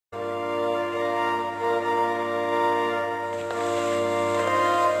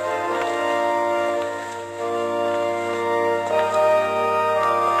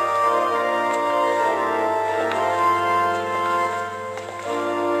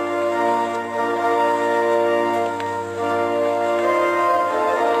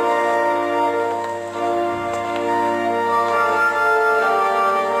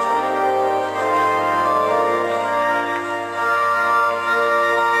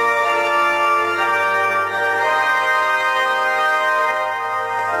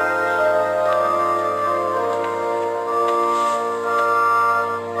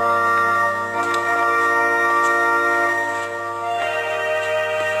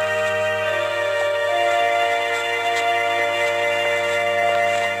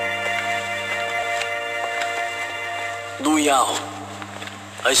Yao,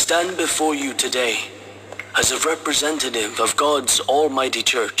 I stand before you today as a representative of God's Almighty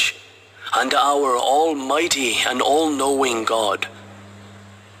Church and our Almighty and All-Knowing God,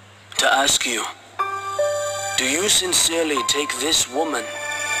 to ask you, do you sincerely take this woman,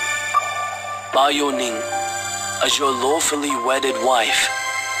 Bai Youning, as your lawfully wedded wife,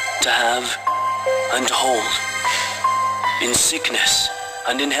 to have and to hold, in sickness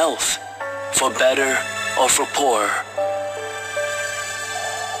and in health, for better or for poorer,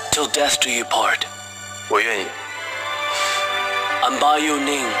 till death do you part? 我愿意。 And Bai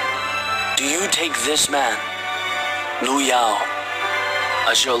Youning, do you take this man, Lu Yao,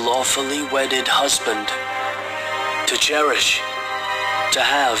 as your lawfully wedded husband, to cherish, to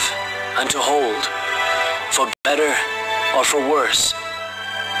have, and to hold, for better or for worse,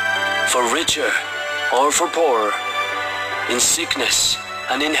 for richer or for poorer, in sickness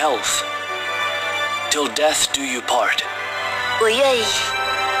and in health, till death do you part? 我愿意。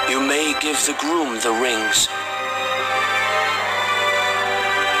 You may give the groom the rings.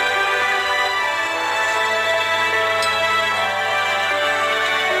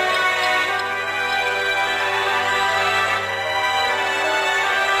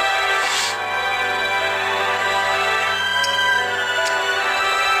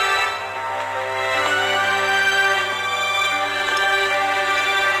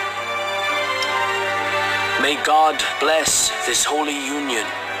 May God bless this holy union,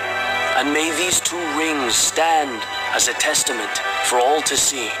 and may these two rings stand as a testament for all to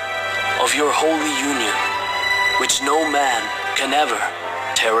see of your holy union, which no man can ever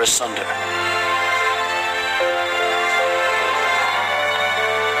tear asunder.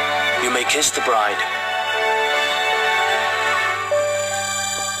 You may kiss the bride.